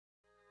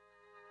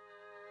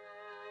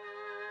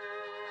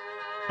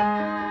It's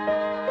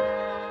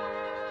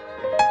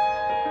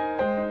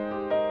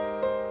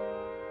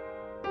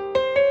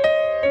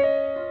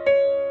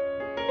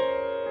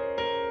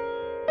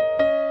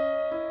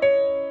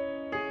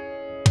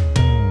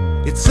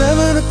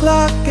 7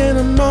 o'clock and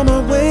I'm on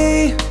my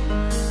way,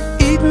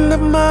 eating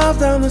up miles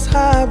down this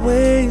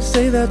highway.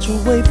 Say that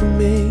you'll wait for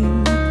me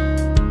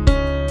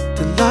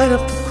to light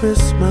up the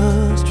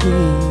Christmas tree.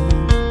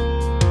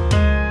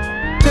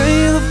 Tell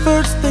you the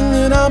first thing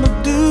that I'ma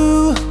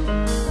do,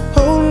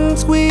 holding,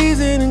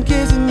 squeezing and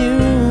kissing you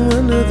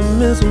under the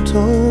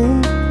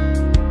mistletoe.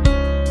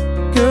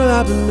 Girl,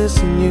 I've been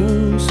missing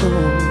you so.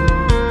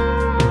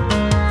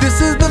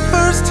 This is the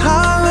first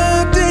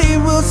holiday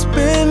we'll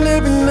spend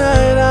every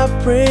night. I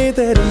pray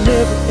that it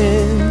never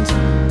ends.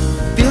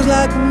 Feels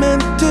like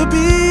meant to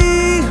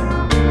be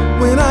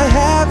when I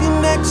have you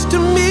next to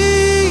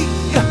me.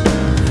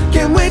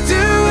 Can't wait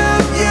to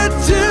have you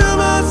to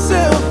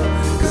myself,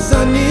 'cause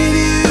I need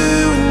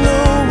you and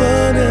no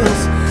one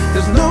else.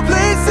 There's no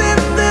place in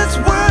this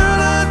world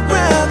I'd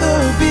rather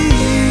be,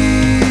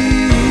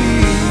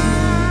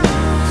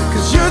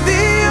 'cause you're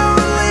the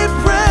only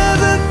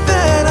present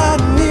that I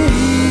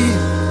need.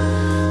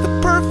 The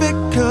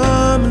perfect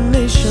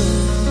combination,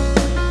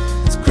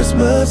 it's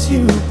Christmas,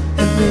 you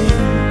and me.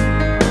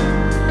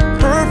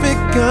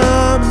 Perfect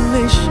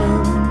combination,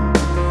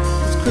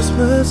 it's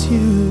Christmas,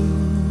 you.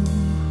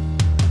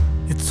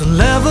 It's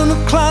 11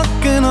 o'clock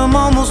and I'm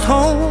almost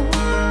home.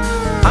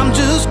 I'm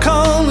just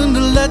calling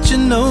to let you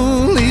know,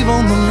 leave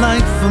on the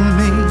light for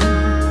me,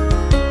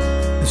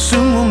 and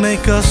soon we'll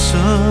make us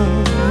a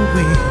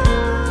week.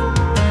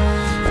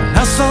 And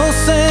I saw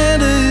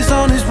Santa, he's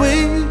on his way.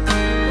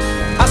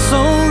 I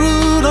saw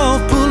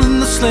Rudolph pulling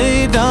the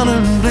sleigh down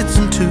and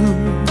Blitzen too.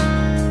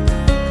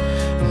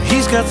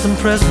 He's got some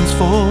presents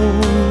for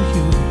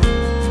you.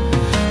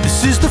 This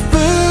is the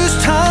first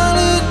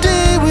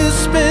holiday we'll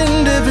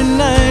spend every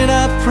night.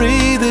 I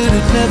pray that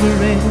it never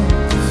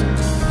ends.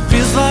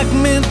 Feels like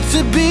meant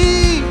to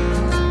be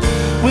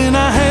when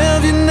I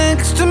have you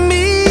next to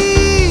me.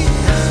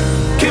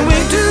 Can't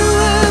wait to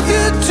have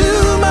you to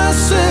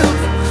myself,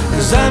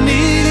 'cause I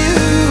need you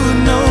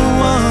and no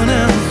one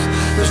else.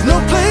 There's no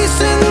place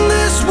in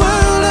this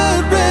world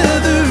I'd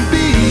rather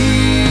be,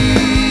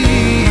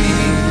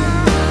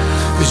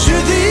 'cause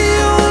you're the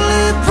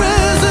only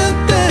present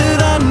that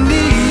I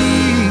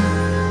need.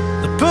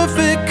 The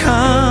perfect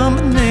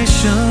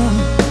combination,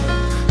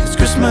 it's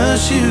Christmas,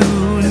 you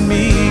and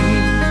me.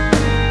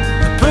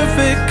 The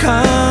perfect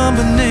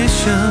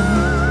combination,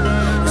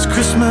 it's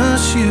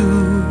Christmas, you.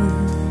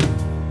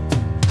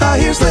 I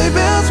hear sleigh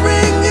bells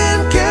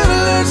ringing,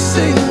 carolers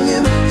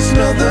singing,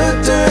 smell the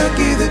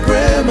turkey that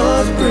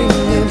grandma's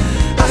bringing.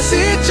 I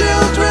see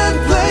children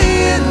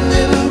playing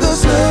in the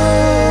snow.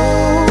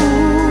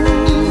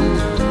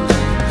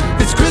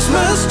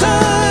 Christmas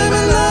time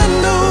and I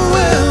know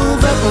well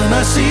that when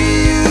I see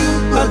you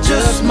I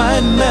just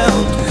might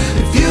melt.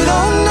 If you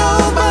don't know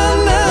by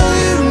now,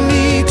 you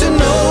need to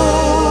know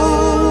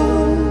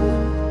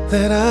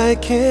that I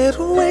can't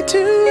wait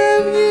to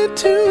have you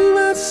to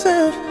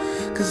myself,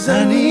 'cause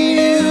I need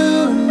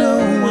you and no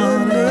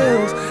one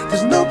else.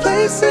 There's no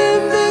place in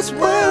this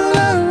world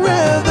I'd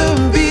rather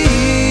be.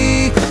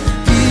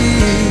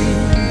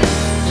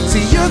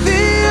 See, you're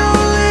the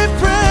only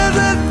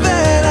present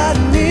that I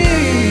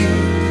need.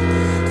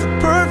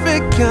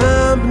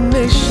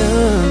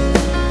 Combination,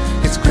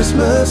 it's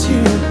Christmas,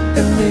 you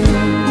and me.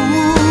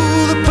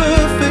 Ooh, the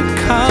perfect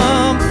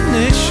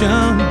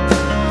combination,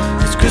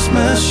 it's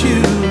Christmas,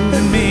 you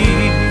and me.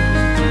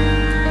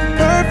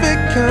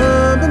 Perfect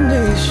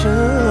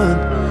combination,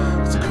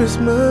 it's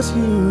Christmas,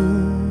 you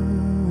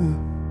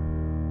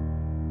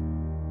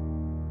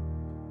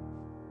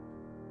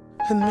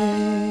and me.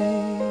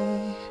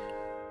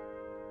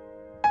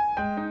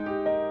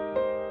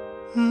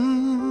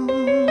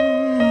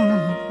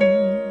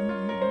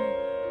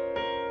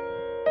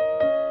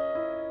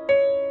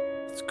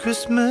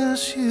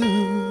 Christmas,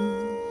 you.